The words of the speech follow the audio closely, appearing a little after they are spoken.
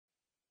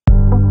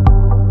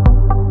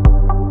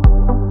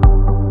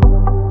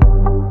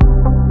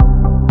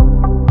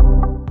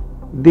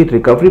The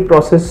recovery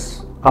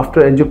process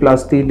after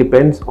angioplasty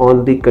depends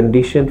on the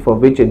condition for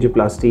which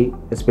angioplasty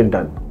has been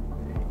done.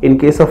 In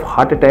case of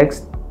heart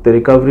attacks, the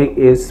recovery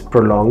is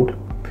prolonged.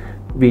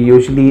 We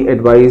usually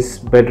advise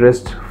bed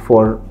rest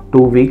for 2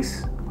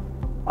 weeks.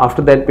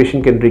 After that,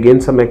 patient can regain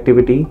some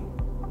activity,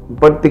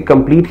 but the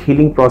complete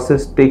healing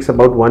process takes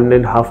about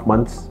 1.5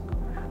 months.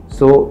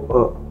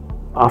 So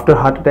after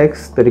heart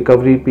attacks, the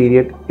recovery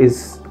period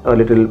is a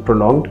little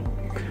prolonged.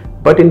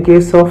 But in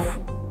case of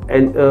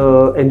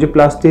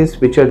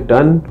angioplasties which are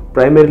done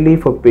primarily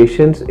for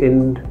patients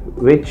in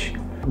which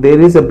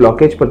there is a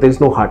blockage but there is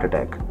no heart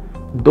attack,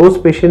 those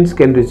patients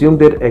can resume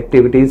their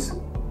activities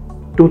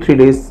 2-3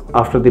 days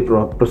after the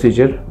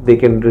procedure. They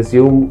can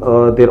resume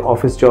their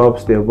office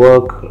jobs, their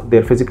work,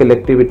 their physical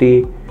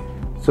activity.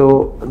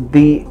 So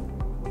the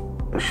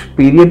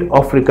period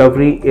of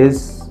recovery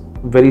is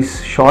very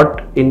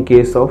short in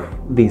case of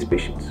these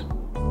patients.